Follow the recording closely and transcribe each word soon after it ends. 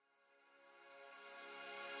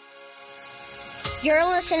You're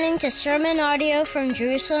listening to sermon audio from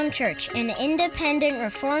Jerusalem Church, an independent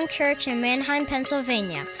Reformed church in Manheim,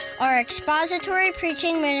 Pennsylvania. Our expository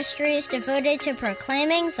preaching ministry is devoted to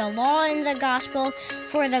proclaiming the law and the gospel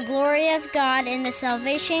for the glory of God and the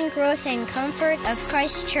salvation, growth, and comfort of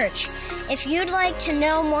Christ's church. If you'd like to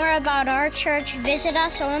know more about our church, visit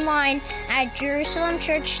us online at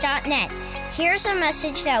jerusalemchurch.net. Here's a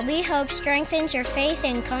message that we hope strengthens your faith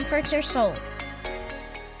and comforts your soul.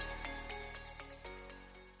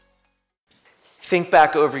 Think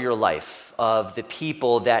back over your life of the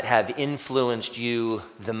people that have influenced you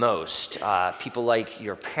the most. People like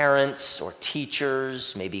your parents or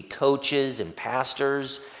teachers, maybe coaches and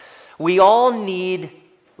pastors. We all need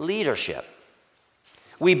leadership.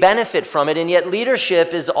 We benefit from it, and yet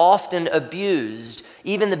leadership is often abused.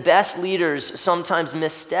 Even the best leaders sometimes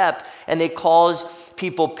misstep, and they cause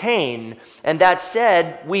people pain. And that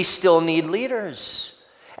said, we still need leaders.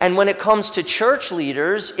 And when it comes to church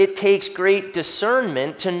leaders, it takes great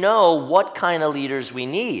discernment to know what kind of leaders we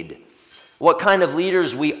need, what kind of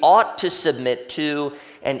leaders we ought to submit to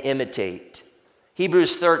and imitate.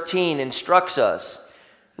 Hebrews 13 instructs us,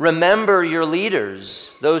 remember your leaders,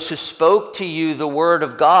 those who spoke to you the word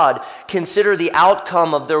of God. Consider the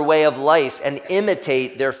outcome of their way of life and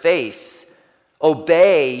imitate their faith.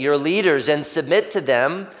 Obey your leaders and submit to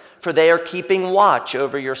them, for they are keeping watch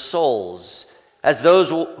over your souls. As those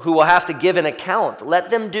who will have to give an account, let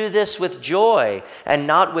them do this with joy and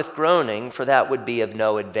not with groaning, for that would be of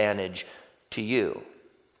no advantage to you.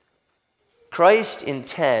 Christ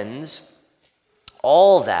intends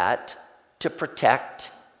all that to protect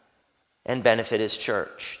and benefit his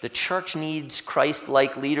church. The church needs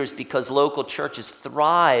Christ-like leaders because local churches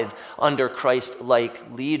thrive under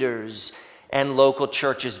Christ-like leaders, and local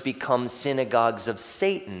churches become synagogues of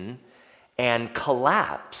Satan and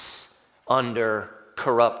collapse under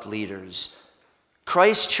corrupt leaders.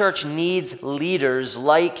 Christ's church needs leaders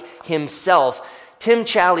like himself. Tim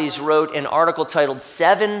Challies wrote an article titled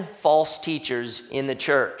 7 False Teachers in the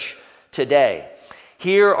Church Today.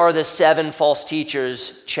 Here are the 7 false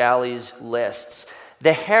teachers Challies lists.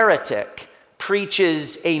 The heretic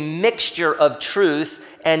preaches a mixture of truth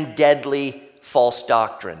and deadly false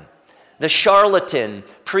doctrine. The charlatan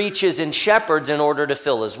preaches and shepherds in order to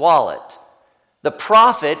fill his wallet. The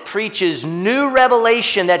prophet preaches new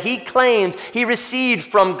revelation that he claims he received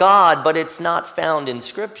from God, but it's not found in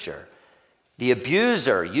Scripture. The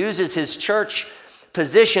abuser uses his church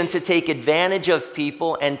position to take advantage of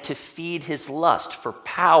people and to feed his lust for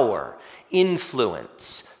power,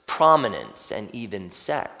 influence, prominence, and even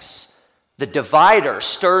sex. The divider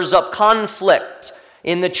stirs up conflict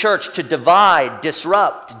in the church to divide,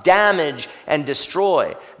 disrupt, damage, and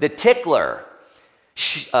destroy. The tickler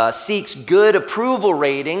seeks good approval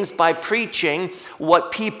ratings by preaching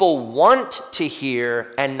what people want to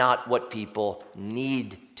hear and not what people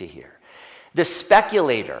need to hear. The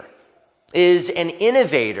speculator is an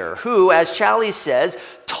innovator who, as Challies says,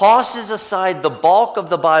 tosses aside the bulk of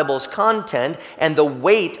the Bible's content and the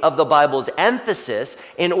weight of the Bible's emphasis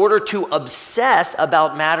in order to obsess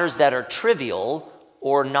about matters that are trivial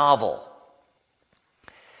or novel.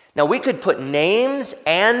 Now, we could put names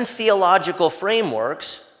and theological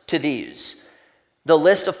frameworks to these. The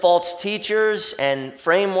list of false teachers and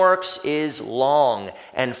frameworks is long,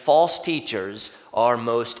 and false teachers are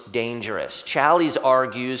most dangerous. Challies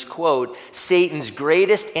argues, quote, Satan's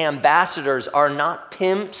greatest ambassadors are not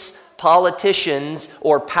pimps, politicians,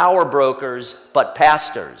 or power brokers, but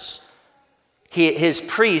pastors. His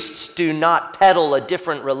priests do not peddle a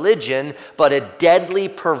different religion, but a deadly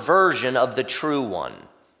perversion of the true one.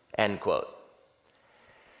 End quote.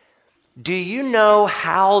 Do you know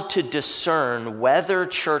how to discern whether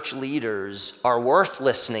church leaders are worth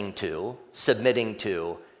listening to, submitting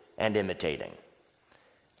to, and imitating?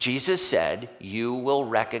 Jesus said, you will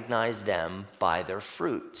recognize them by their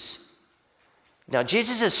fruits. Now,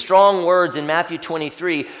 Jesus' strong words in Matthew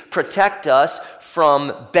 23 protect us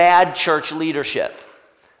from bad church leadership.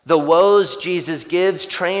 The woes Jesus gives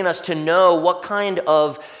train us to know what kind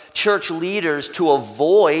of church leaders to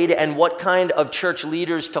avoid and what kind of church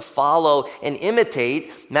leaders to follow and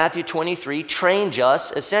imitate. Matthew 23 trains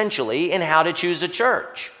us essentially in how to choose a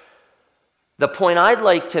church. The point I'd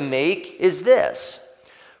like to make is this: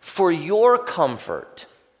 for your comfort,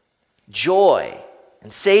 joy,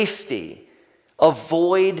 and safety,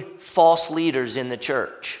 avoid false leaders in the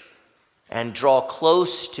church and draw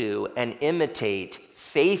close to and imitate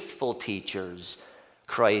faithful teachers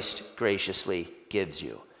Christ graciously gives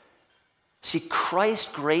you. See,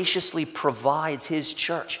 Christ graciously provides his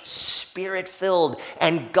church spirit-filled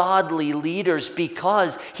and godly leaders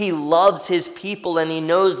because he loves his people and he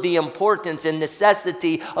knows the importance and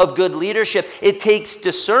necessity of good leadership. It takes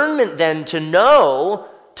discernment then to know,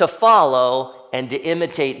 to follow, and to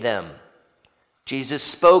imitate them. Jesus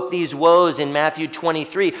spoke these woes in Matthew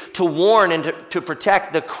 23 to warn and to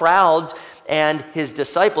protect the crowds and his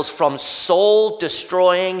disciples from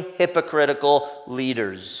soul-destroying, hypocritical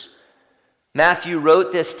leaders. Matthew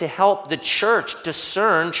wrote this to help the church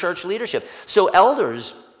discern church leadership. So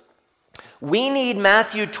elders, we need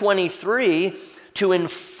Matthew 23 to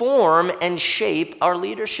inform and shape our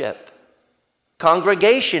leadership.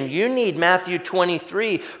 Congregation, you need Matthew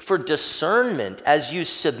 23 for discernment as you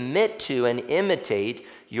submit to and imitate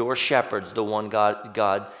your shepherds, the one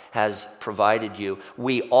God has provided you.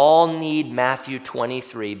 We all need Matthew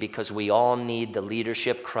 23 because we all need the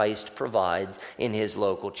leadership Christ provides in his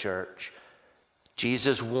local church.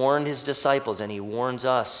 Jesus warned his disciples, and he warns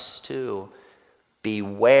us too,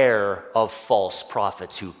 beware of false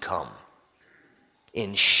prophets who come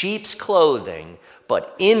in sheep's clothing,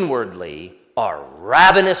 but inwardly are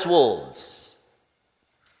ravenous wolves.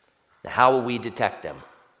 Now, how will we detect them?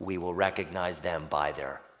 We will recognize them by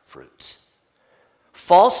their fruits.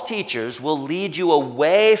 False teachers will lead you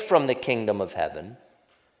away from the kingdom of heaven,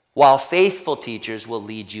 while faithful teachers will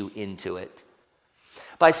lead you into it.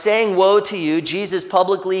 By saying, woe to you, Jesus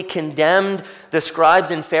publicly condemned the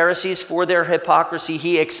scribes and Pharisees for their hypocrisy.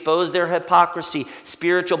 He exposed their hypocrisy,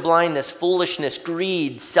 spiritual blindness, foolishness,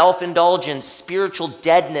 greed, self-indulgence, spiritual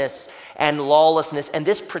deadness, and lawlessness. And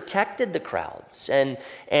this protected the crowds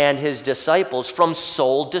and his disciples from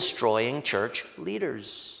soul-destroying church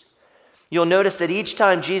leaders. You'll notice that each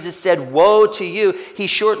time Jesus said, woe to you, he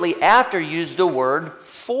shortly after used the word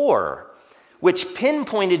for, which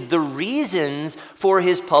pinpointed the reasons for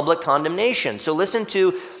his public condemnation. So listen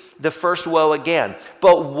to the first woe again.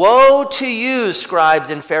 But woe to you,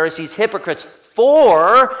 scribes and Pharisees, hypocrites,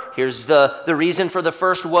 for, here's the reason for the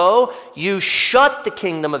first woe, you shut the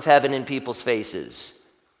kingdom of heaven in people's faces.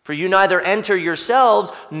 For you neither enter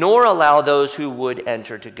yourselves, nor allow those who would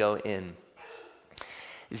enter to go in.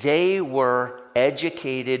 They were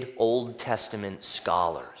educated Old Testament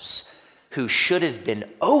scholars who should have been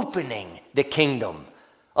opening the kingdom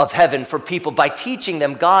of heaven for people by teaching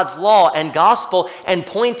them God's law and gospel and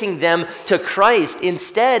pointing them to Christ.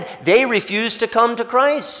 Instead, they refused to come to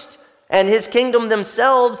Christ and his kingdom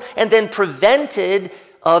themselves, and then prevented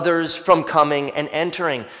others from coming and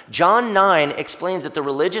entering. John 9 explains that the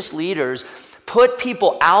religious leaders put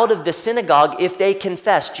people out of the synagogue if they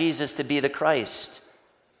confess Jesus to be the Christ.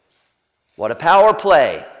 What a power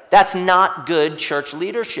play. That's not good church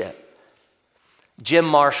leadership. Jim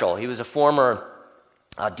Marshall, he was a former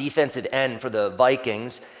defensive end for the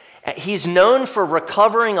Vikings. He's known for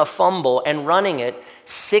recovering a fumble and running it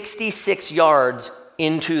 66 yards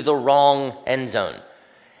into the wrong end zone.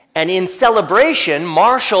 And in celebration,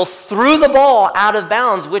 Marshall threw the ball out of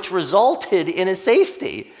bounds, which resulted in a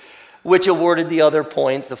safety, which awarded the other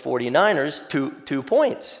points, the 49ers, two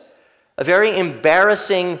points. A very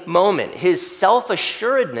embarrassing moment. His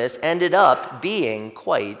self-assuredness ended up being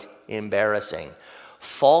quite embarrassing.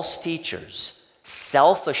 False teachers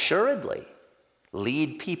self-assuredly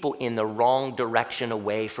lead people in the wrong direction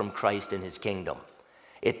away from Christ and his kingdom.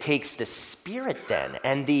 It takes the Spirit then,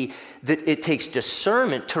 and it takes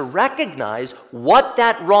discernment to recognize what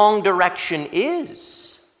that wrong direction is.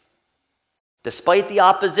 Despite the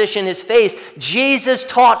opposition he faced, Jesus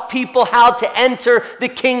taught people how to enter the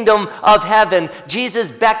kingdom of heaven.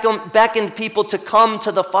 Jesus beckoned people to come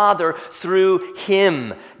to the Father through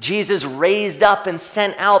him. Jesus raised up and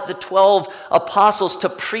sent out the 12 apostles to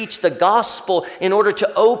preach the gospel in order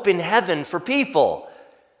to open heaven for people.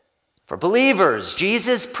 For believers,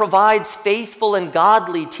 Jesus provides faithful and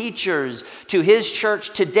godly teachers to his church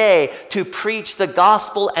today to preach the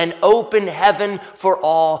gospel and open heaven for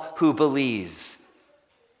all who believe.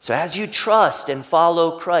 So as you trust and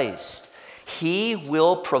follow Christ, he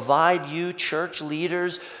will provide you church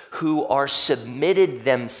leaders who are submitted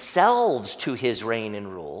themselves to his reign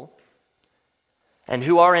and rule, and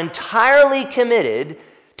who are entirely committed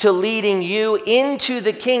to leading you into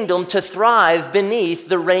the kingdom to thrive beneath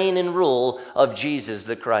the reign and rule of Jesus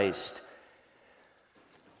the Christ.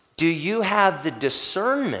 Do you have the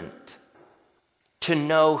discernment to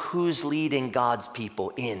know who's leading God's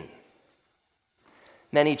people in?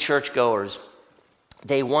 Many churchgoers,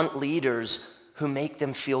 they want leaders who make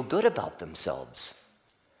them feel good about themselves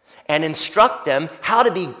and instruct them how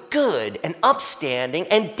to be good and upstanding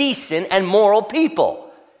and decent and moral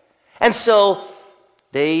people. And so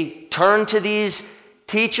they turn to these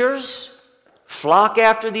teachers Flock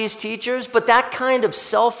after these teachers, but that kind of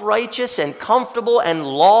self-righteous and comfortable and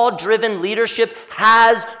law-driven leadership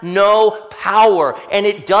has no power, and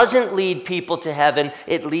it doesn't lead people to heaven.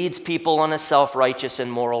 It leads people on a self-righteous and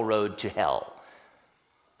moral road to hell.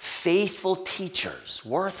 Faithful teachers,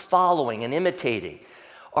 worth following and imitating,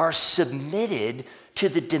 are submitted to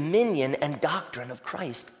the dominion and doctrine of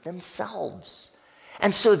Christ themselves.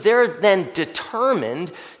 And so they're then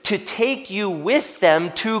determined to take you with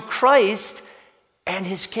them to Christ and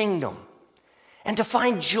his kingdom, and to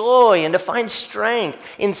find joy and to find strength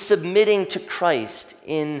in submitting to Christ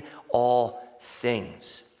in all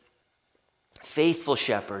things. Faithful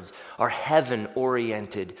shepherds are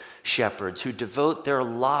heaven-oriented shepherds who devote their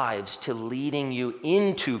lives to leading you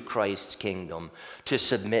into Christ's kingdom, to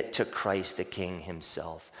submit to Christ the King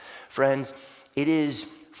himself. Friends, it is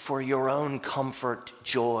for your own comfort,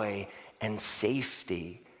 joy, and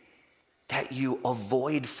safety that you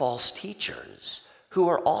avoid false teachers who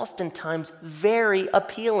are oftentimes very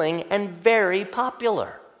appealing and very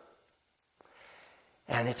popular.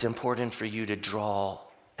 And it's important for you to draw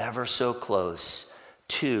ever so close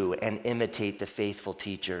to and imitate the faithful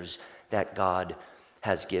teachers that God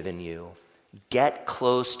has given you. Get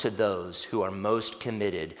close to those who are most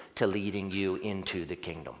committed to leading you into the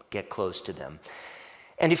kingdom. Get close to them.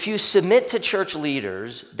 And if you submit to church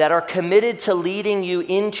leaders that are committed to leading you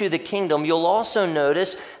into the kingdom, you'll also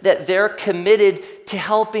notice that they're committed to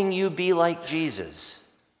helping you be like Jesus.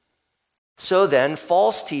 So then,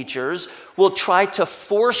 false teachers will try to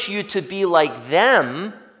force you to be like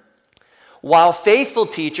them, while faithful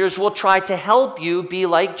teachers will try to help you be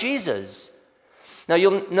like Jesus. Now,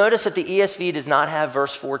 you'll notice that the ESV does not have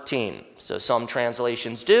verse 14. So some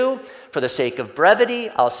translations do. For the sake of brevity,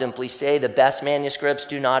 I'll simply say the best manuscripts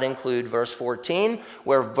do not include verse 14.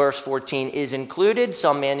 Where verse 14 is included,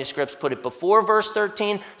 some manuscripts put it before verse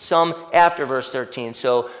 13, some after verse 13.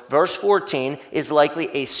 So verse 14 is likely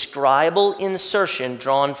a scribal insertion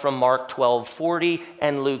drawn from Mark 12:40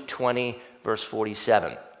 and Luke 20, verse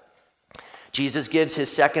 47. Jesus gives his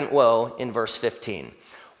second woe in verse 15.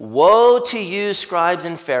 Woe to you, scribes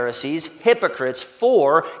and Pharisees, hypocrites,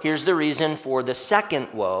 for, here's the reason for the second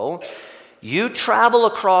woe, you travel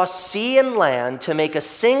across sea and land to make a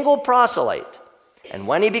single proselyte, and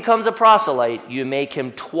when he becomes a proselyte, you make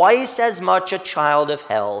him twice as much a child of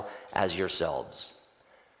hell as yourselves.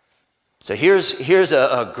 So here's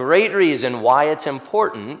a great reason why it's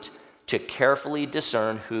important to carefully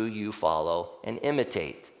discern who you follow and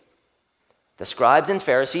imitate. The scribes and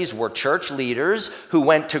Pharisees were church leaders who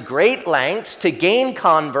went to great lengths to gain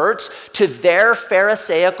converts to their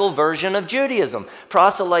Pharisaical version of Judaism.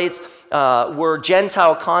 Proselytes were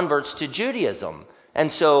Gentile converts to Judaism.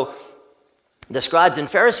 And so the scribes and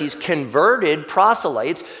Pharisees converted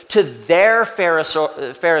proselytes to their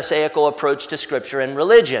Pharisaical approach to Scripture and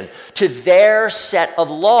religion, to their set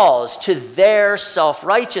of laws, to their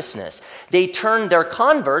self-righteousness. They turned their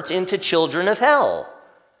converts into children of hell.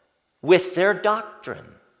 With their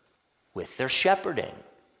doctrine, with their shepherding,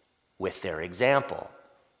 with their example.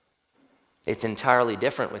 It's entirely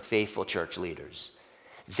different with faithful church leaders.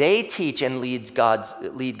 They teach and lead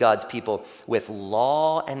God's people with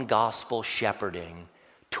law and gospel shepherding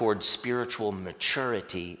towards spiritual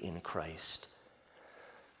maturity in Christ.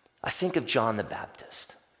 I think of John the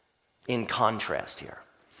Baptist in contrast here.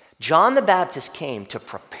 John the Baptist came to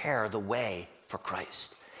prepare the way for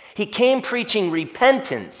Christ. He came preaching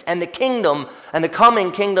repentance and the kingdom and the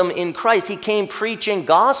coming kingdom in Christ. He came preaching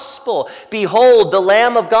gospel. Behold, the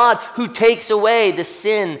Lamb of God who takes away the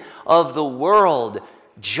sin of the world.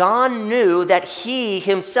 John knew that he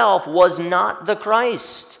himself was not the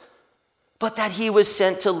Christ, but that he was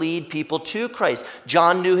sent to lead people to Christ.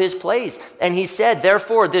 John knew his place, and he said,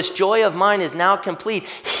 therefore, this joy of mine is now complete.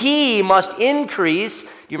 He must increase. Do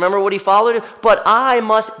you remember what he followed? But I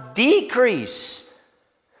must decrease.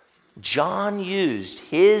 John used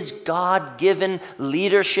his God-given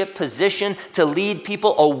leadership position to lead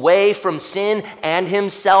people away from sin and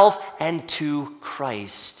himself and to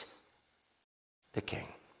Christ, the King.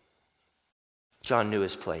 John knew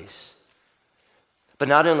his place. But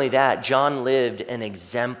not only that, John lived an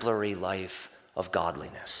exemplary life of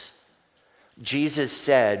godliness. Jesus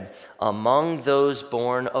said, among those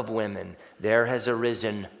born of women, there has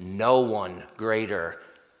arisen no one greater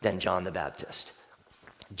than John the Baptist.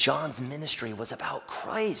 John's ministry was about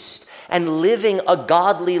Christ and living a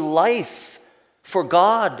godly life for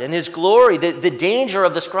God and his glory. The danger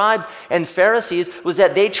of the scribes and Pharisees was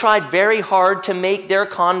that they tried very hard to make their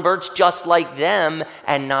converts just like them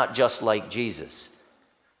and not just like Jesus.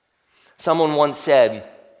 Someone once said,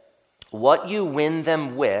 what you win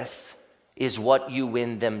them with is what you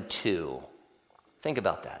win them to. Think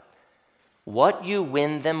about that. What you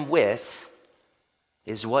win them with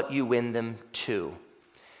is what you win them to.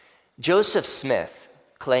 Joseph Smith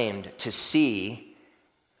claimed to see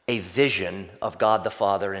a vision of God the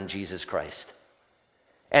Father and Jesus Christ,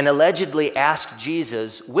 and allegedly asked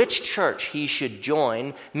Jesus which church he should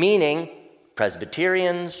join, meaning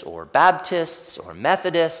Presbyterians or Baptists or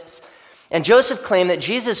Methodists. And Joseph claimed that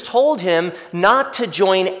Jesus told him not to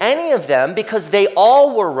join any of them because they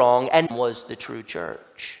all were wrong and was the true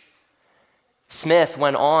church. Smith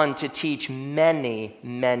went on to teach many,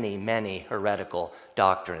 many, many heretical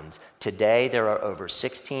doctrines. Today, there are over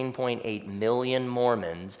 16.8 million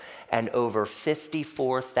Mormons and over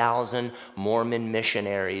 54,000 Mormon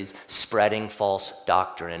missionaries spreading false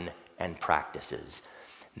doctrine and practices.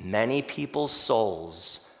 Many people's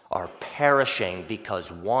souls are perishing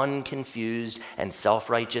because one confused and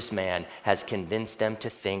self-righteous man has convinced them to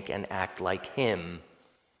think and act like him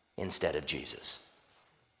instead of Jesus.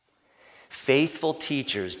 Faithful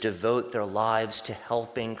teachers devote their lives to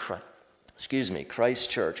helping Christ's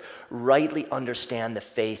church rightly understand the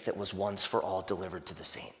faith that was once for all delivered to the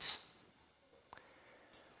saints,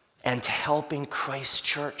 and to helping Christ's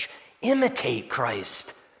church imitate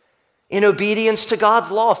Christ in obedience to God's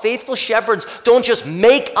law. Faithful shepherds don't just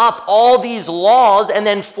make up all these laws and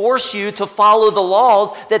then force you to follow the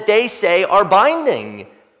laws that they say are binding.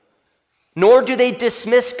 Nor do they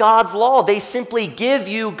dismiss God's law. They simply give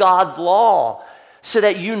you God's law so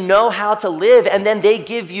that you know how to live, and then they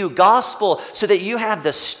give you gospel so that you have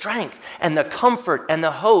the strength and the comfort and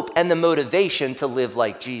the hope and the motivation to live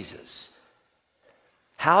like Jesus.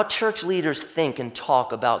 How church leaders think and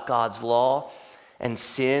talk about God's law and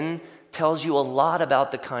sin tells you a lot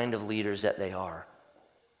about the kind of leaders that they are.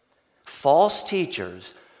 False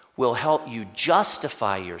teachers will help you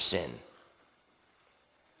justify your sin,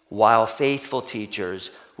 while faithful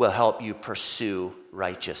teachers will help you pursue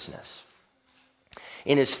righteousness.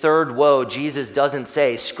 In his third woe, Jesus doesn't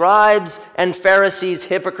say, "Scribes and Pharisees,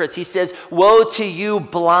 hypocrites." He says, "Woe to you,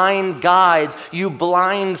 blind guides, you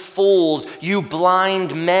blind fools, you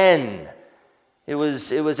blind men." It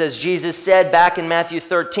was as Jesus said back in Matthew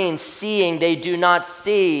 13, "Seeing they do not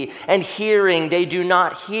see, and hearing they do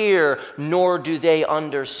not hear, nor do they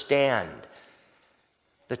understand."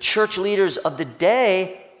 The church leaders of the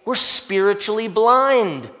day were spiritually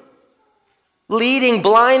blind, leading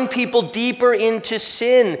blind people deeper into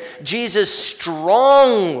sin. Jesus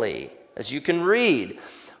strongly, as you can read,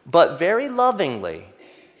 but very lovingly,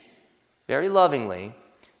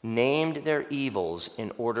 named their evils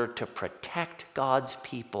in order to protect God's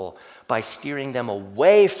people by steering them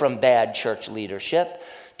away from bad church leadership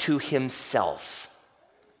to himself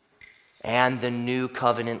and the new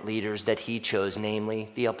covenant leaders that he chose, namely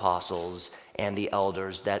the apostles and the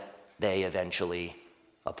elders that they eventually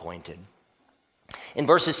appointed. In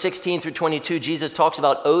verses 16 through 22, Jesus talks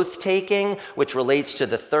about oath-taking, which relates to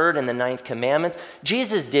the third and the ninth commandments.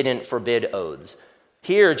 Jesus didn't forbid oaths.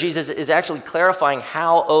 Here, Jesus is actually clarifying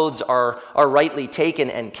how oaths are rightly taken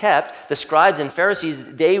and kept. The scribes and Pharisees,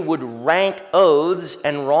 they would rank oaths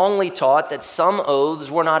and wrongly taught that some oaths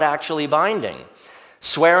were not actually binding.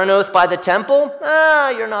 Swear an oath by the temple?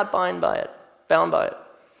 You're not bound by it.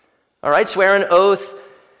 All right, swear an oath,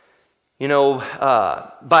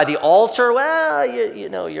 by the altar? Well,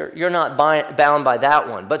 you're not bound by that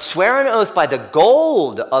one. But swear an oath by the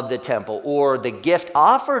gold of the temple or the gift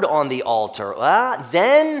offered on the altar,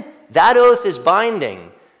 then that oath is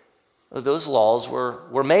binding. Those laws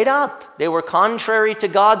were made up. They were contrary to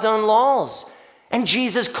God's own laws. And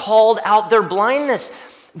Jesus called out their blindness.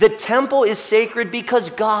 The temple is sacred because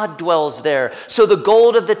God dwells there. So the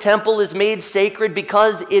gold of the temple is made sacred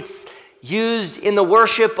because it's used in the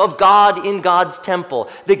worship of God in God's temple.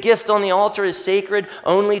 The gift on the altar is sacred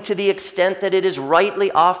only to the extent that it is rightly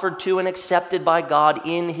offered to and accepted by God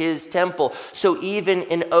in his temple. So even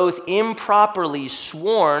an oath improperly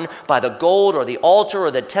sworn by the gold or the altar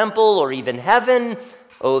or the temple or even heaven,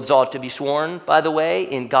 oaths ought to be sworn, by the way,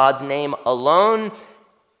 in God's name alone,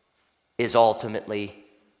 is ultimately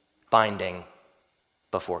binding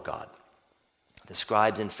before God. The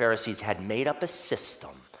scribes and Pharisees had made up a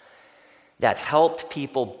system that helped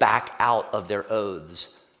people back out of their oaths.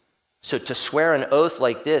 So to swear an oath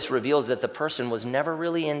like this reveals that the person was never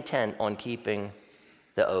really intent on keeping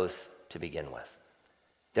the oath to begin with.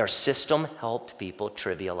 Their system helped people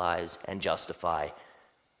trivialize and justify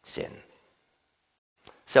sin.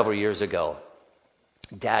 Several years ago,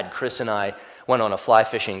 Dad, Chris, and I went on a fly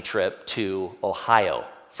fishing trip to Ohio.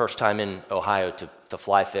 First time in Ohio to to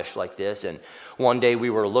fly fish like this. And one day we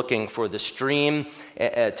were looking for the stream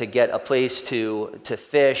to get a place to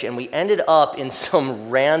fish, and we ended up in some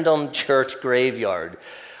random church graveyard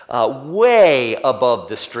way above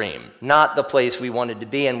the stream, not the place we wanted to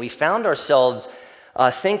be. And we found ourselves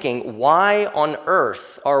thinking, why on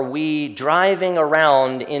earth are we driving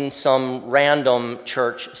around in some random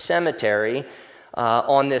church cemetery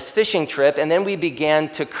on this fishing trip? And then we began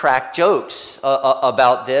to crack jokes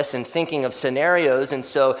about this and thinking of scenarios. And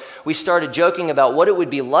so we started joking about what it would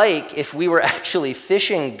be like if we were actually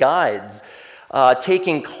fishing guides,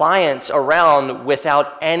 taking clients around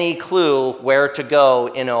without any clue where to go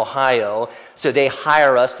in Ohio. So they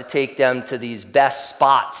hire us to take them to these best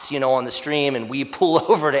spots, on the stream, and we pull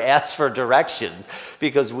over to ask for directions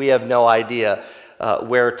because we have no idea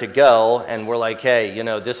where to go. And we're like, hey,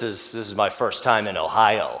 this is my first time in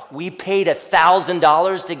Ohio. We paid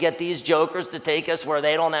 $1,000 to get these jokers to take us where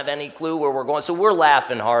they don't have any clue where we're going. So we're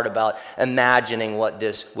laughing hard about imagining what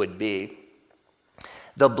this would be.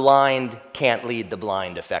 The blind can't lead the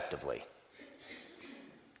blind effectively.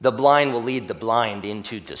 The blind will lead the blind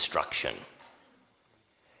into destruction.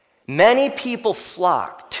 Many people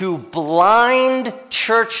flock to blind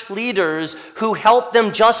church leaders who help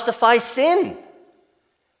them justify sin.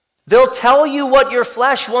 They'll tell you what your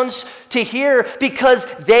flesh wants to hear because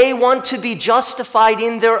they want to be justified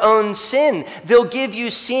in their own sin. They'll give you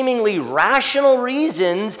seemingly rational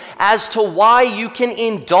reasons as to why you can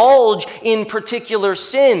indulge in particular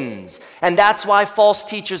sins. And that's why false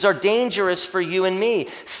teachers are dangerous for you and me.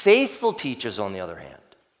 Faithful teachers, on the other hand,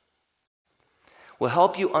 will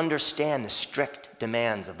help you understand the strict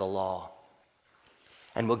demands of the law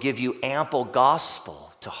and will give you ample gospel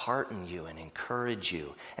to hearten you and encourage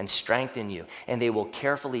you and strengthen you. And they will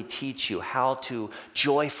carefully teach you how to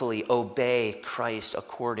joyfully obey Christ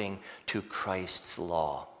according to Christ's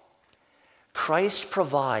law. Christ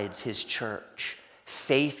provides his church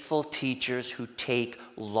faithful teachers who take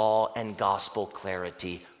law and gospel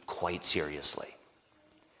clarity quite seriously.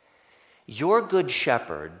 Your good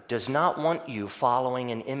shepherd does not want you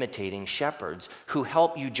following and imitating shepherds who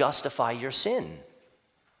help you justify your sin.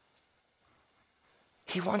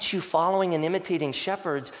 He wants you following and imitating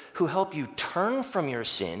shepherds who help you turn from your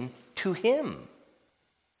sin to him.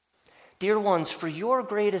 Dear ones, for your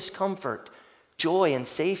greatest comfort, joy, and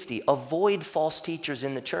safety, avoid false teachers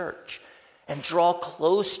in the church and draw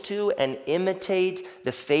close to and imitate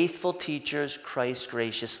the faithful teachers Christ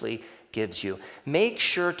graciously gives you. Make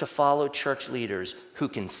sure to follow church leaders who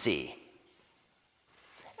can see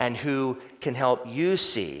and who can help you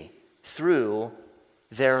see through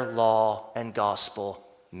their law and gospel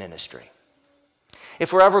ministry.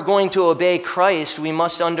 If we're ever going to obey Christ, we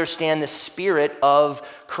must understand the spirit of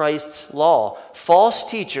Christ's law. False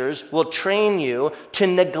teachers will train you to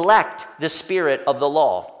neglect the spirit of the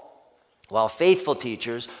law, while faithful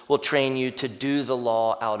teachers will train you to do the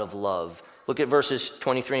law out of love. Look at verses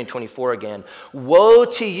 23 and 24 again. Woe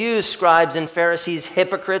to you, scribes and Pharisees,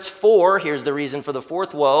 hypocrites, for, here's the reason for the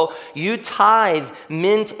fourth woe, you tithe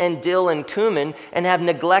mint and dill and cumin and have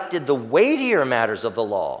neglected the weightier matters of the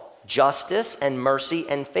law, justice and mercy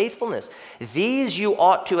and faithfulness. These you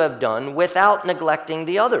ought to have done without neglecting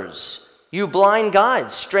the others. You blind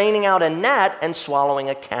guides, straining out a gnat and swallowing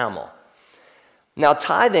a camel. Now,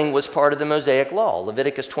 tithing was part of the Mosaic law.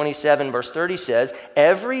 Leviticus 27, verse 30 says,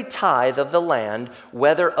 every tithe of the land,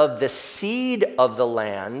 whether of the seed of the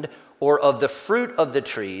land or of the fruit of the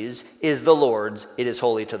trees, is the Lord's. It is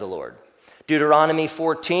holy to the Lord. Deuteronomy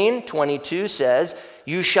 14, 22 says,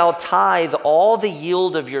 you shall tithe all the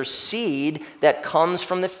yield of your seed that comes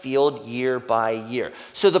from the field year by year.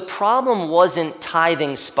 So the problem wasn't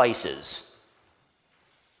tithing spices.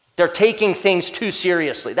 They're taking things too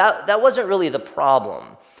seriously. That wasn't really the problem.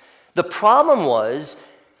 The problem was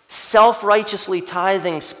self-righteously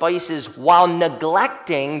tithing spices while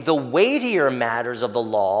neglecting the weightier matters of the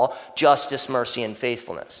law, justice, mercy, and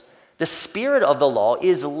faithfulness. The spirit of the law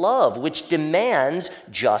is love, which demands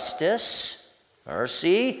justice,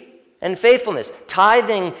 mercy, and faithfulness.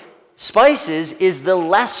 Tithing spices is the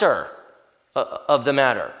lesser of the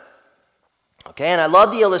matter. Okay, and I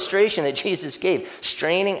love the illustration that Jesus gave,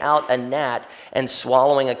 straining out a gnat and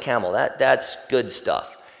swallowing a camel. That's good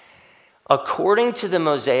stuff. According to the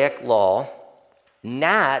Mosaic law,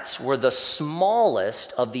 gnats were the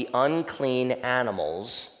smallest of the unclean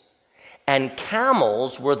animals, and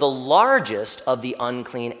camels were the largest of the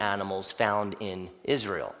unclean animals found in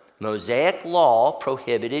Israel. Mosaic law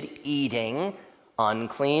prohibited eating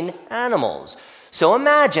unclean animals. So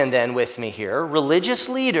imagine then with me here, religious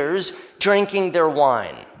leaders drinking their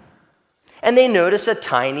wine. And they notice a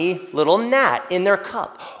tiny little gnat in their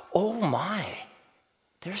cup. Oh my,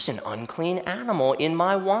 there's an unclean animal in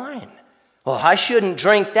my wine. Well, I shouldn't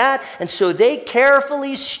drink that. And so they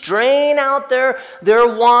carefully strain out their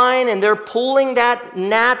wine, and they're pulling that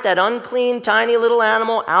gnat, that unclean tiny little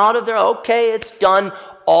animal out of there. Okay, it's done.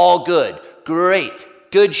 All good. Great.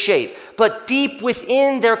 Good shape. But deep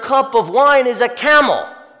within their cup of wine is a camel,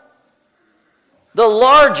 the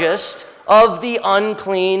largest of the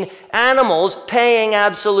unclean animals, paying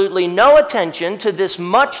absolutely no attention to this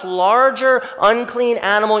much larger unclean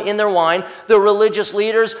animal in their wine. The religious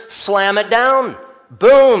leaders slam it down.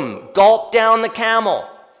 Boom, gulp down the camel.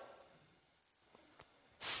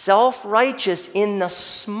 Self-righteous in the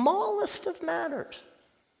smallest of matters,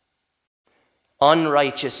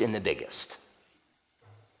 unrighteous in the biggest.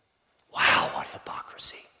 Wow, what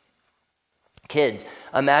hypocrisy. Kids,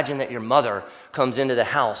 imagine that your mother comes into the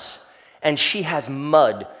house and she has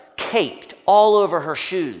mud caked all over her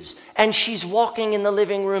shoes, and she's walking in the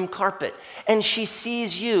living room carpet, and she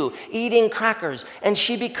sees you eating crackers, and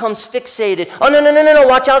she becomes fixated. Oh, no,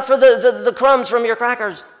 watch out for the crumbs from your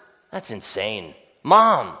crackers. That's insane.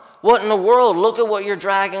 Mom, what in the world? Look at what you're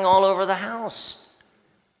dragging all over the house.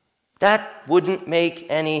 That wouldn't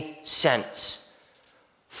make any sense.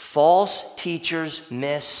 False teachers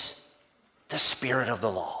miss the spirit of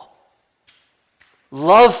the law.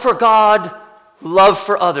 Love for God, love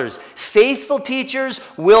for others. Faithful teachers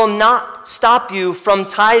will not stop you from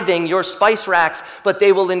tithing your spice racks, but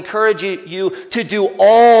they will encourage you to do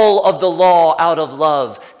all of the law out of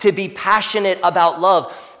love, to be passionate about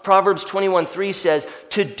love. Proverbs 21:3 says,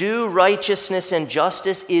 to do righteousness and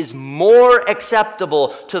justice is more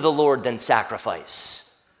acceptable to the Lord than sacrifice.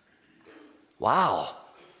 Wow.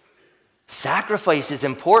 Sacrifice is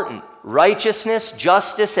important. Righteousness,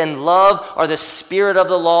 justice, and love are the spirit of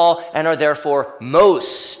the law and are therefore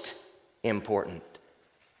most important.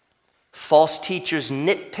 False teachers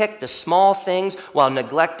nitpick the small things while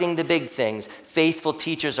neglecting the big things. Faithful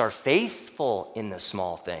teachers are faithful in the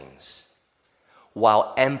small things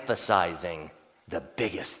while emphasizing the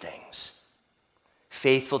biggest things.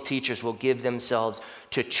 Faithful teachers will give themselves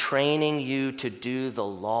to training you to do the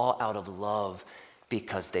law out of love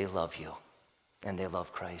because they love you and they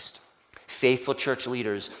love Christ. Faithful church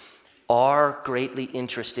leaders are greatly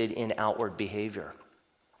interested in outward behavior,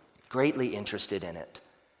 greatly interested in it.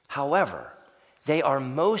 However, they are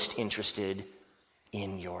most interested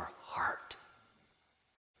in your heart.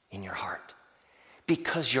 In your heart.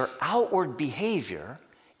 Because your outward behavior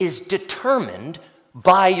is determined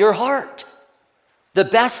by your heart. The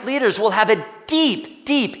best leaders will have a deep,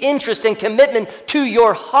 deep interest and commitment to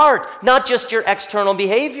your heart, not just your external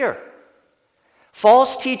behavior.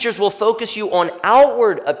 False teachers will focus you on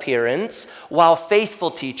outward appearance, while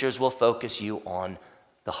faithful teachers will focus you on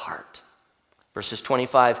the heart. Verses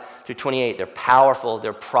 25 through 28, they're powerful,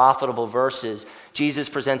 they're profitable verses. Jesus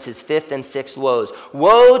presents his fifth and sixth woes.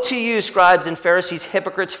 Woe to you, scribes and Pharisees,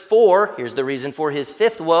 hypocrites, for, here's the reason for his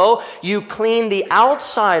fifth woe, you clean the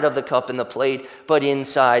outside of the cup and the plate, but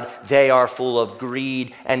inside they are full of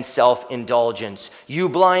greed and self-indulgence. You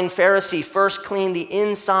blind Pharisee, first clean the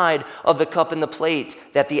inside of the cup and the plate,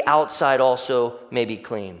 that the outside also may be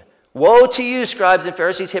clean. Woe to you, scribes and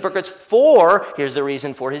Pharisees, hypocrites, for, here's the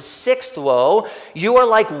reason for his sixth woe, you are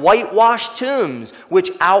like whitewashed tombs, which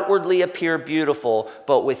outwardly appear beautiful,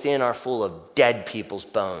 but within are full of dead people's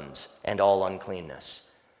bones and all uncleanness.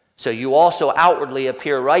 So you also outwardly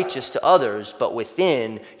appear righteous to others, but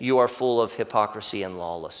within you are full of hypocrisy and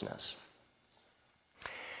lawlessness.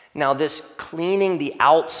 Now this cleaning the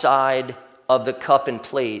outside of the cup and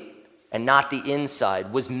plate and not the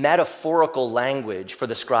inside was metaphorical language for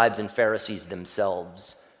the scribes and Pharisees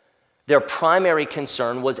themselves. Their primary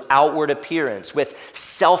concern was outward appearance with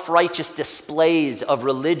self-righteous displays of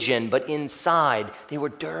religion, but inside they were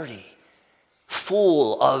dirty,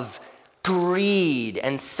 full of greed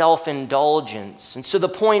and self-indulgence. And so the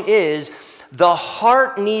point is, the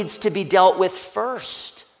heart needs to be dealt with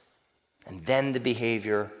first, and then the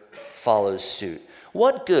behavior follows suit.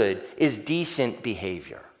 What good is decent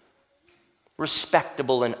behavior?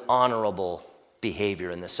 Respectable and honorable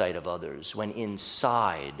behavior in the sight of others, when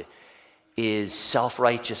inside is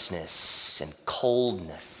self-righteousness and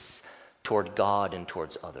coldness toward God and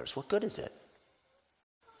towards others. What good is it?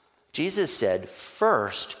 Jesus said,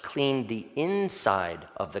 first clean the inside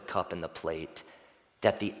of the cup and the plate,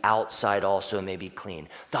 that the outside also may be clean.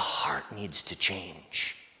 The heart needs to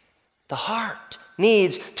change. The heart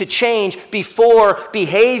needs to change before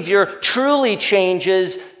behavior truly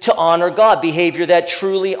changes to honor God, behavior that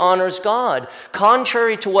truly honors God.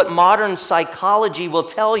 Contrary to what modern psychology will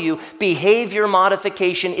tell you, behavior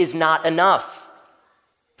modification is not enough.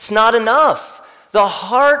 It's not enough. The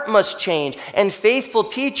heart must change, and faithful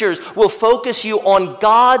teachers will focus you on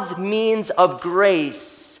God's means of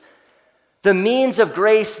grace, the means of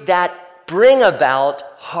grace that bring about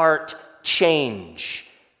heart change.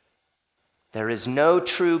 There is no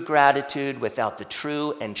true gratitude without the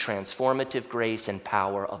true and transformative grace and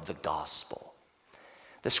power of the gospel.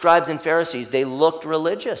 The scribes and Pharisees, they looked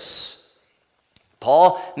religious.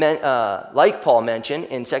 Like Paul mentioned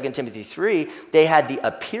in 2 Timothy 3, they had the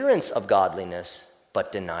appearance of godliness,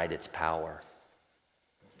 but denied its power.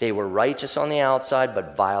 They were righteous on the outside,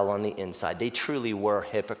 but vile on the inside. They truly were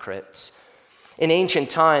hypocrites. In ancient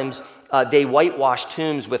times, they whitewashed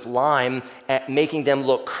tombs with lime, making them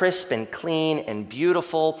look crisp and clean and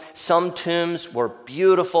beautiful. Some tombs were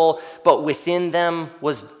beautiful, but within them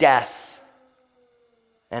was death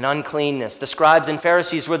and uncleanness. The scribes and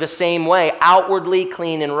Pharisees were the same way, outwardly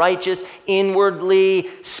clean and righteous, inwardly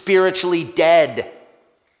spiritually dead,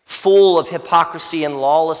 full of hypocrisy and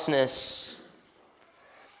lawlessness.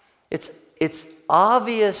 It's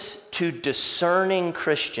obvious to discerning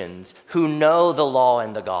Christians who know the law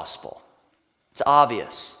and the gospel. It's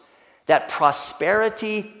obvious that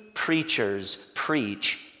prosperity preachers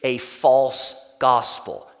preach a false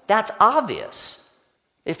gospel. That's obvious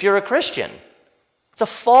if you're a Christian. It's a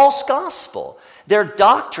false gospel. Their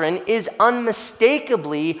doctrine is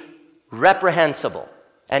unmistakably reprehensible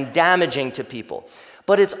and damaging to people.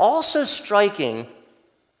 But it's also striking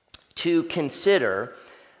to consider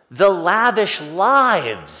the lavish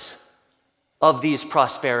lives of these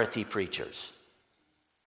prosperity preachers.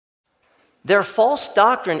 Their false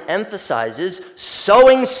doctrine emphasizes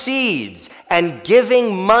sowing seeds and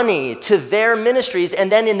giving money to their ministries,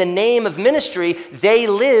 and then in the name of ministry, they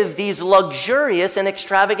live these luxurious and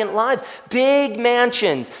extravagant lives. Big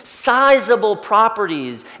mansions, sizable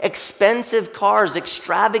properties, expensive cars,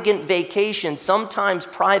 extravagant vacations, sometimes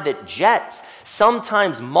private jets,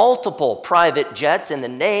 sometimes multiple private jets in the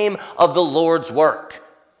name of the Lord's work.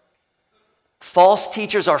 False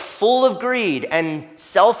teachers are full of greed and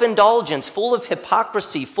self-indulgence, full of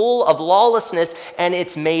hypocrisy, full of lawlessness, and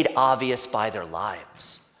it's made obvious by their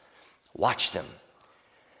lives. Watch them.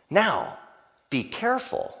 Now, be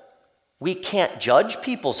careful. We can't judge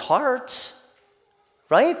people's hearts,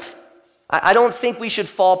 right? I don't think we should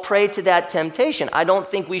fall prey to that temptation. I don't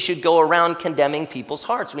think we should go around condemning people's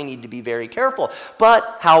hearts. We need to be very careful.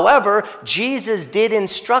 But, however, Jesus did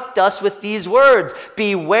instruct us with these words: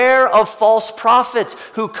 beware of false prophets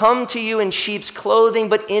who come to you in sheep's clothing,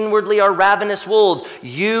 but inwardly are ravenous wolves.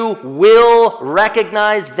 You will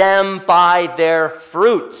recognize them by their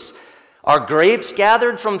fruits. Are grapes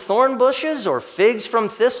gathered from thorn bushes or figs from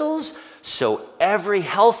thistles? So every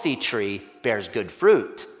healthy tree bears good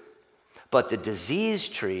fruit, but the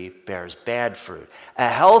diseased tree bears bad fruit. A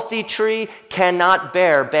healthy tree cannot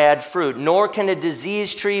bear bad fruit, nor can a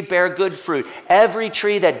diseased tree bear good fruit. Every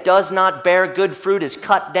tree that does not bear good fruit is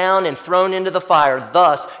cut down and thrown into the fire.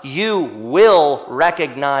 Thus, you will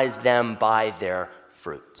recognize them by their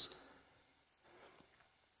fruits.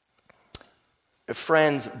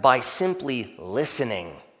 Friends, by simply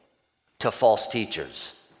listening to false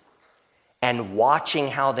teachers and watching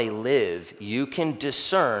how they live, you can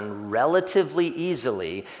discern relatively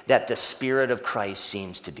easily that the Spirit of Christ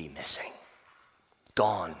seems to be missing,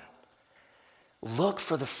 gone. Look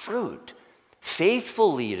for the fruit.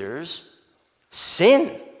 Faithful leaders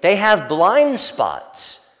sin. They have blind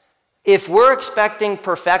spots. If we're expecting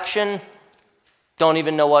perfection, don't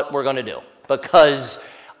even know what we're going to do, because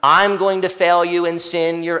I'm going to fail you in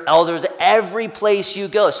sin, your elders, every place you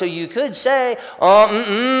go. So you could say,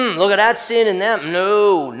 look at that sin in them.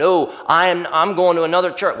 No, I'm going to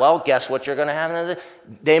another church. Well, guess what you're going to have?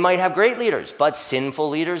 They might have great leaders, but sinful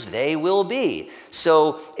leaders they will be.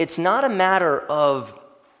 So it's not a matter of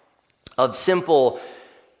simple,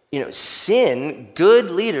 sin.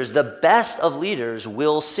 Good leaders, the best of leaders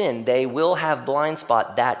will sin. They will have blind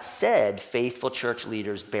spot. That said, faithful church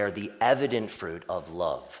leaders bear the evident fruit of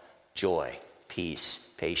love, joy, peace,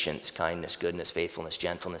 patience, kindness, goodness, faithfulness,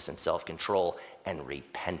 gentleness, and self-control, and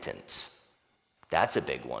repentance. That's a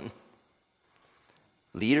big one.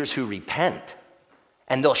 Leaders who repent.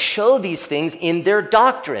 And they'll show these things in their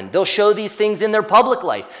doctrine. They'll show these things in their public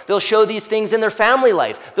life. They'll show these things in their family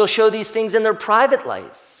life. They'll show these things in their private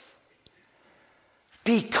life.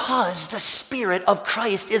 Because the Spirit of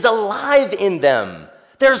Christ is alive in them.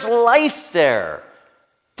 There's life there.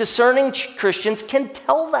 Discerning Christians can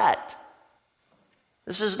tell that.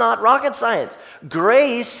 This is not rocket science.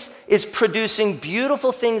 Grace is producing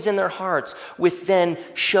beautiful things in their hearts, which then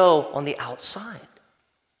show on the outside.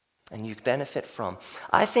 And you benefit from.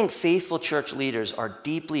 I think faithful church leaders are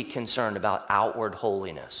deeply concerned about outward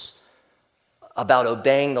holiness. about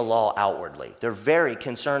obeying the law outwardly. They're very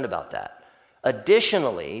concerned about that.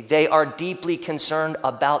 Additionally, they are deeply concerned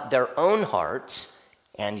about their own hearts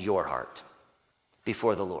and your heart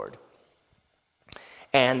before the Lord.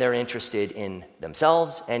 And they're interested in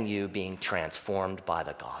themselves and you being transformed by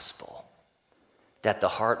the gospel. That the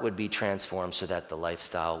heart would be transformed so that the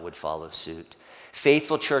lifestyle would follow suit.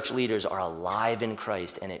 Faithful church leaders are alive in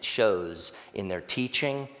Christ, and it shows in their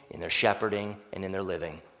teaching, in their shepherding, and in their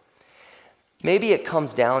living. Maybe it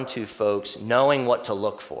comes down to folks knowing what to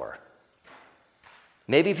look for.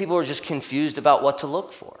 Maybe people are just confused about what to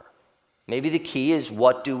look for. Maybe the key is,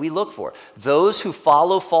 what do we look for? Those who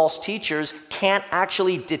follow false teachers can't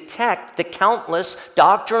actually detect the countless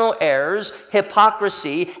doctrinal errors,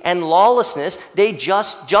 hypocrisy, and lawlessness. They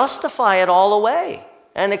just justify it all away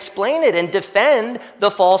and explain it and defend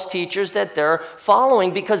the false teachers that they're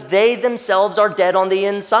following because they themselves are dead on the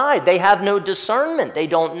inside. They have no discernment. They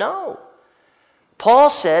don't know.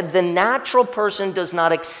 Paul said, the natural person does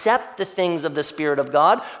not accept the things of the Spirit of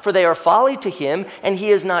God, for they are folly to him, and he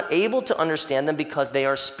is not able to understand them because they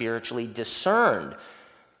are spiritually discerned.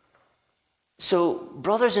 So,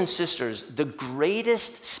 brothers and sisters, the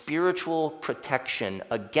greatest spiritual protection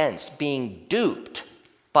against being duped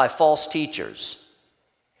by false teachers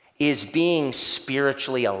is being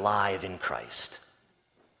spiritually alive in Christ.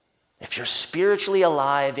 If you're spiritually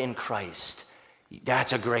alive in Christ,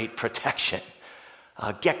 that's a great protection.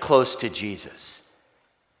 Get close to Jesus.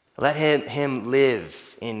 Let him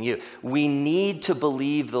live in you. We need to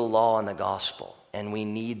believe the law and the gospel, and we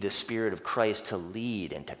need the Spirit of Christ to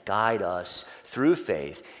lead and to guide us through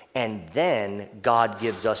faith, and then God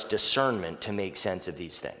gives us discernment to make sense of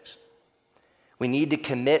these things. We need to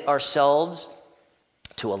commit ourselves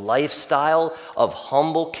to a lifestyle of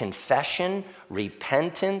humble confession,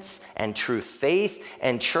 repentance, and true faith,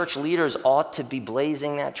 and church leaders ought to be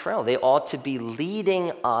blazing that trail. They ought to be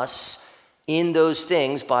leading us in those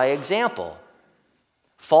things by example.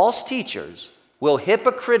 False teachers will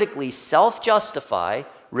hypocritically self-justify,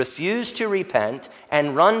 refuse to repent,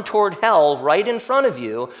 and run toward hell right in front of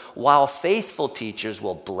you, while faithful teachers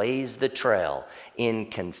will blaze the trail in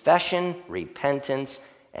confession, repentance,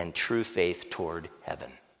 and true faith toward heaven.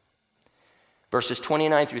 Verses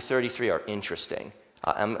 29 through 33 are interesting.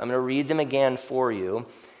 I'm going to read them again for you,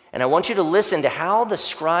 and I want you to listen to how the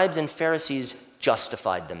scribes and Pharisees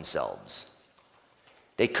justified themselves.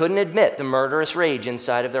 They couldn't admit the murderous rage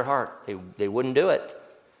inside of their heart. They wouldn't do it.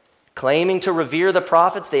 Claiming to revere the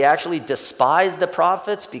prophets, they actually despised the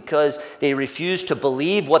prophets because they refused to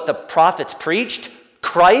believe what the prophets preached,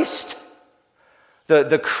 Christ.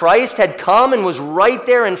 The Christ had come and was right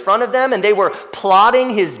there in front of them, and they were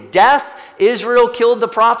plotting his death. Israel killed the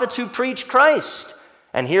prophets who preached Christ.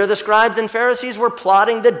 And here the scribes and Pharisees were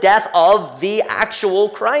plotting the death of the actual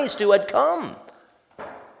Christ who had come.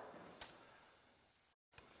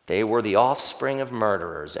 They were the offspring of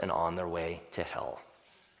murderers and on their way to hell.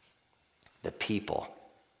 The people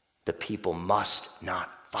must not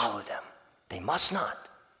follow them. They must not.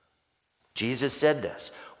 Jesus said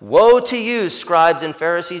this, "Woe to you, scribes and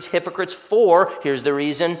Pharisees, hypocrites, for," here's the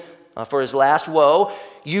reason for his last woe,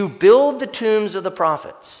 "you build the tombs of the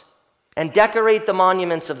prophets and decorate the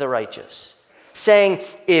monuments of the righteous, saying,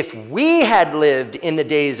 if we had lived in the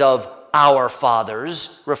days of our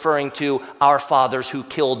fathers," referring to our fathers who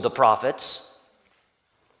killed the prophets,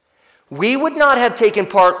 "we would not have taken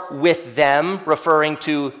part with them," referring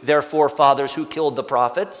to their forefathers who killed the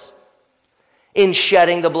prophets, "in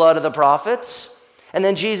shedding the blood of the prophets." And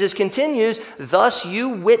then Jesus continues, "Thus you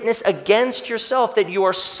witness against yourself that you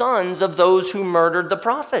are sons of those who murdered the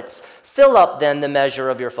prophets. Fill up then the measure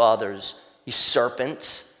of your fathers, you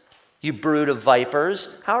serpents, you brood of vipers.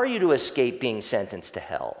 How are you to escape being sentenced to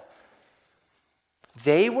hell?"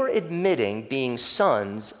 They were admitting being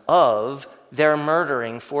sons of their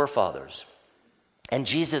murdering forefathers. And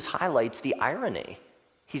Jesus highlights the irony.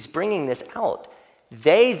 He's bringing this out.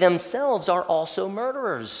 They themselves are also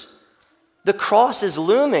murderers. The cross is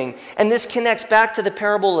looming, and this connects back to the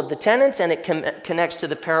parable of the tenants, and it connects to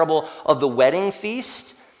the parable of the wedding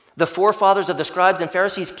feast. The forefathers of the scribes and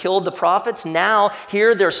Pharisees killed the prophets. Now,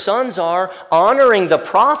 here their sons are honoring the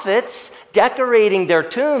prophets, decorating their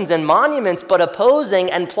tombs and monuments, but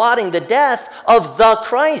opposing and plotting the death of the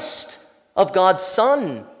Christ, of God's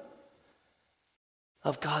Son,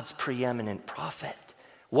 of God's preeminent prophet.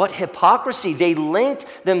 What hypocrisy! They linked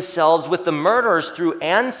themselves with the murderers through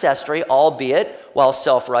ancestry, albeit while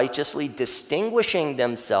self-righteously distinguishing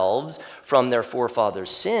themselves from their forefathers'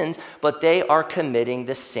 sins, but they are committing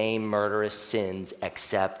the same murderous sins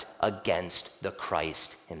except against the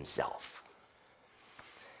Christ himself.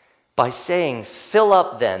 By saying, fill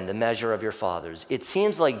up then the measure of your fathers, it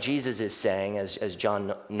seems like Jesus is saying, as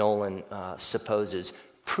John Nolan supposes,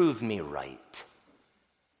 prove me right.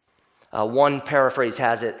 One paraphrase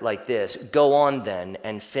has it like this: go on then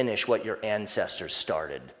and finish what your ancestors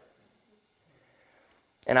started.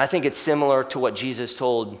 And I think it's similar to what Jesus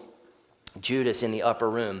told Judas in the upper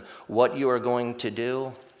room. What you are going to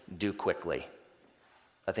do quickly.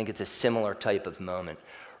 I think it's a similar type of moment.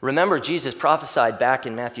 Remember, Jesus prophesied back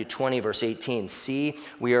in Matthew 20, verse 18, see,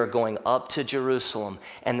 we are going up to Jerusalem,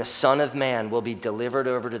 and the Son of Man will be delivered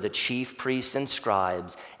over to the chief priests and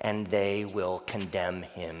scribes, and they will condemn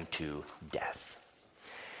him to death.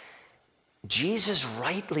 Jesus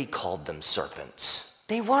rightly called them serpents.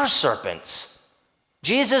 They were serpents.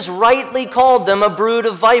 Jesus rightly called them a brood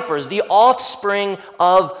of vipers, the offspring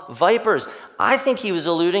of vipers. I think he was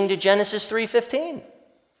alluding to Genesis 3:15.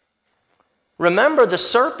 Remember, the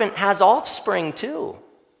serpent has offspring too.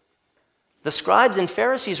 The scribes and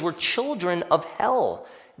Pharisees were children of hell.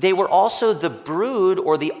 They were also the brood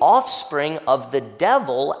or the offspring of the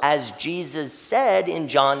devil, as Jesus said in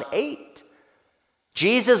John 8.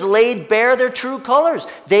 Jesus laid bare their true colors.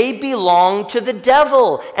 They belong to the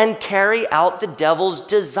devil and carry out the devil's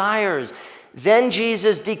desires. Then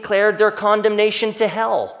Jesus declared their condemnation to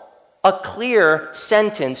hell, a clear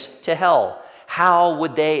sentence to hell. How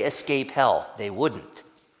would they escape hell? They wouldn't.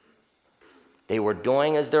 They were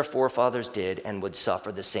doing as their forefathers did and would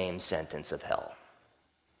suffer the same sentence of hell.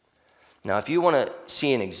 Now, if you want to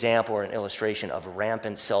see an example or an illustration of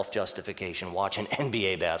rampant self-justification, watch an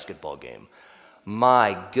NBA basketball game.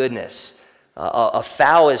 My goodness, a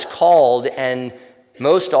foul is called, and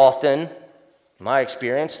most often, in my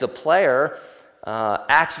experience, the player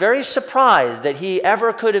acts very surprised that he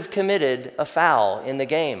ever could have committed a foul in the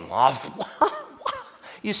game.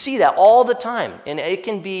 You see that all the time, and it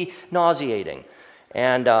can be nauseating.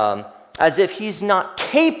 And as if he's not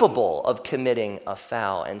capable of committing a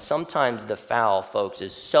foul. And sometimes the foul, folks,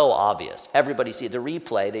 is so obvious. Everybody sees the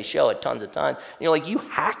replay. They show it tons of times. And you're like, you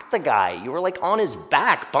hacked the guy. You were like on his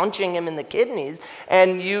back, punching him in the kidneys.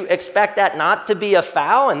 And you expect that not to be a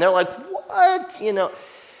foul? And they're like, what?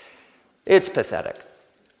 It's pathetic.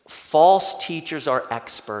 False teachers are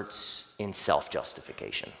experts in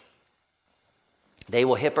self-justification. They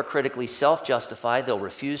will hypocritically self-justify, they'll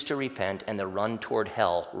refuse to repent, and they'll run toward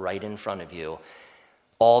hell right in front of you,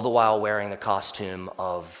 all the while wearing the costume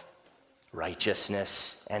of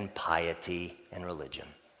righteousness and piety and religion.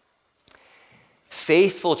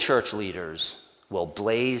 Faithful church leaders will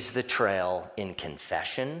blaze the trail in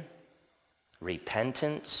confession,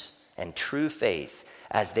 repentance, and true faith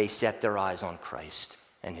as they set their eyes on Christ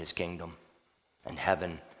and his kingdom and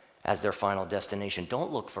heaven as their final destination.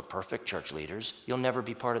 Don't look for perfect church leaders. You'll never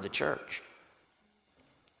be part of the church.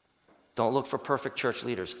 Don't look for perfect church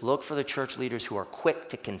leaders. Look for the church leaders who are quick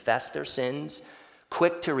to confess their sins,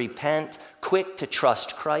 quick to repent, quick to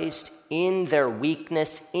trust Christ in their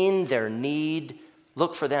weakness, in their need.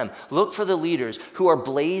 Look for them. Look for the leaders who are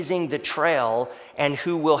blazing the trail and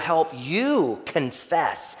who will help you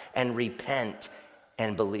confess and repent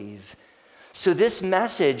and believe. So this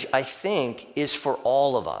message, I think, is for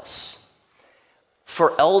all of us,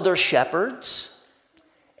 for elder shepherds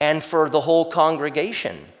and for the whole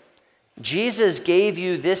congregation. Jesus gave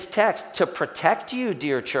you this text to protect you,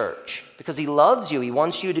 dear church, because he loves you. He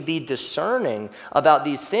wants you to be discerning about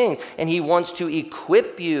these things, and he wants to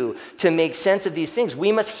equip you to make sense of these things.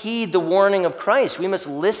 We must heed the warning of Christ. We must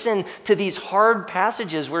listen to these hard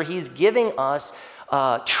passages where he's giving us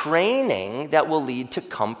training that will lead to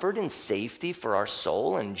comfort and safety for our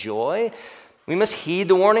soul and joy. We must heed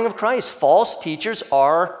the warning of Christ. False teachers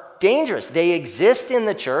are dangerous. They exist in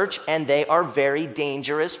the church, and they are very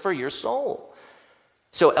dangerous for your soul.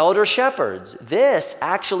 So, elder shepherds, this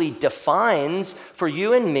actually defines for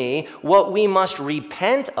you and me what we must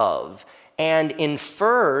repent of and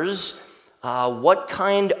infers what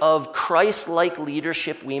kind of Christ-like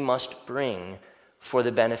leadership we must bring for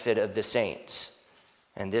the benefit of the saints.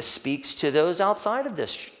 And this speaks to those outside of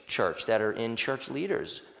this church that are in church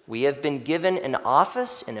leaders. We have been given an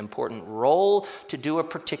office, an important role to do a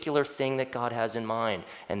particular thing that God has in mind,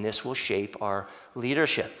 and this will shape our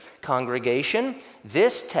leadership. Congregation,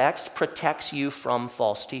 this text protects you from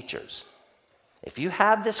false teachers. If you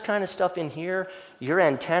have this kind of stuff in here, your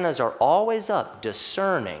antennas are always up,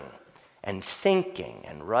 discerning and thinking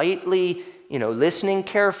and rightly listening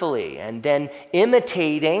carefully, and then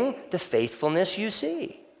imitating the faithfulness you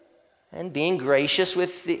see, and being gracious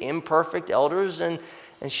with the imperfect elders and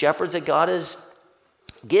shepherds that God has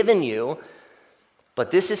given you.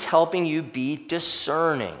 But this is helping you be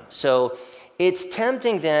discerning. So it's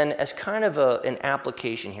tempting then, as kind of an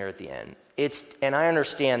application here at the end, and I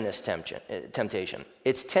understand this temptation.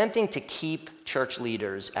 It's tempting to keep church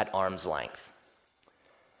leaders at arm's length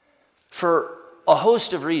for a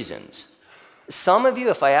host of reasons. Some of you,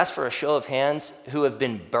 if I ask for a show of hands, who have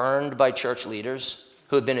been burned by church leaders,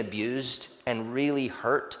 who have been abused and really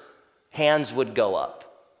hurt, hands would go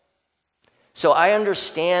up. So I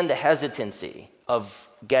understand the hesitancy of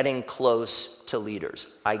getting close to leaders.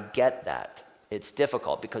 I get that. It's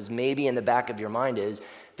difficult because maybe in the back of your mind is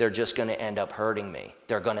they're just going to end up hurting me.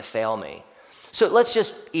 They're going to fail me. So let's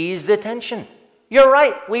just ease the tension. You're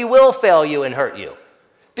right. We will fail you and hurt you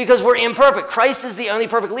because we're imperfect. Christ is the only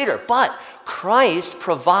perfect leader, but Christ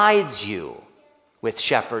provides you with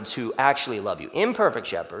shepherds who actually love you. Imperfect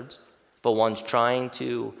shepherds, but ones trying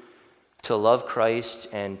to love Christ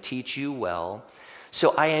and teach you well.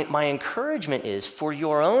 So my encouragement is, for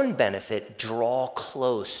your own benefit, draw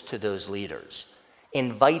close to those leaders.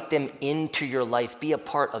 Invite them into your life. Be a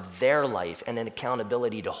part of their life and an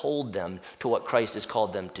accountability to hold them to what Christ has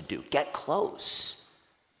called them to do. Get close.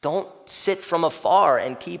 Don't sit from afar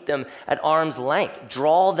and keep them at arm's length.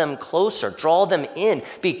 Draw them closer. Draw them in,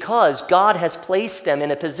 because God has placed them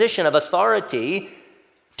in a position of authority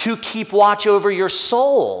to keep watch over your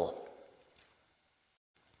soul.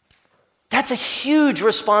 That's a huge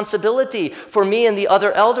responsibility for me and the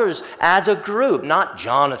other elders as a group, not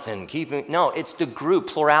Jonathan no, it's the group,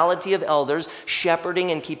 plurality of elders,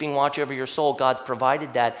 shepherding and keeping watch over your soul. God's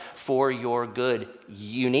provided that for your good.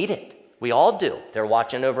 You need it. We all do. They're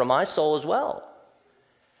watching over my soul as well.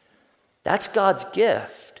 That's God's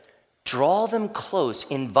gift. Draw them close,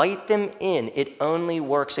 invite them in. It only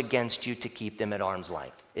works against you to keep them at arm's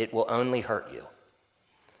length. It will only hurt you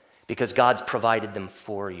because God's provided them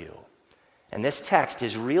for you. And this text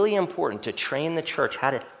is really important to train the church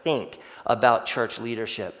how to think about church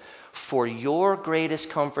leadership. For your greatest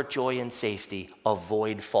comfort, joy, and safety,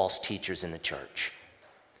 avoid false teachers in the church.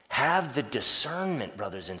 Have the discernment,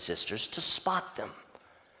 brothers and sisters, to spot them.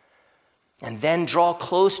 And then draw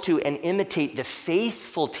close to and imitate the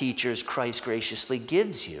faithful teachers Christ graciously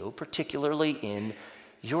gives you, particularly in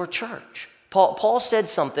your church. Paul said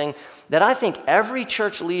something that I think every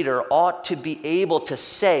church leader ought to be able to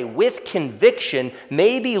say with conviction,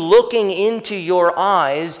 maybe looking into your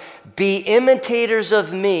eyes, be imitators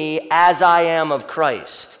of me as I am of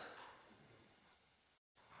Christ.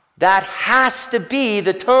 That has to be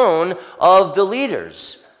the tone of the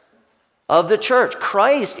leaders of the church.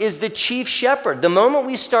 Christ is the chief shepherd. The moment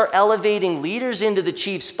we start elevating leaders into the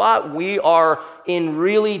chief spot, we are in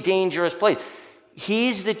really dangerous place.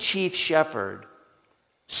 He's the chief shepherd.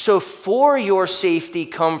 So for your safety,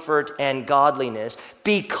 comfort, and godliness,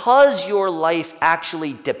 because your life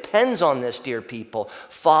actually depends on this, dear people,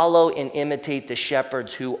 follow and imitate the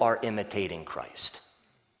shepherds who are imitating Christ.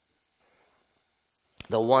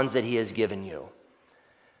 The ones that he has given you.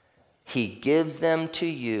 He gives them to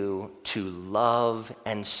you to love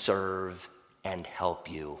and serve and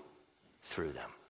help you through them.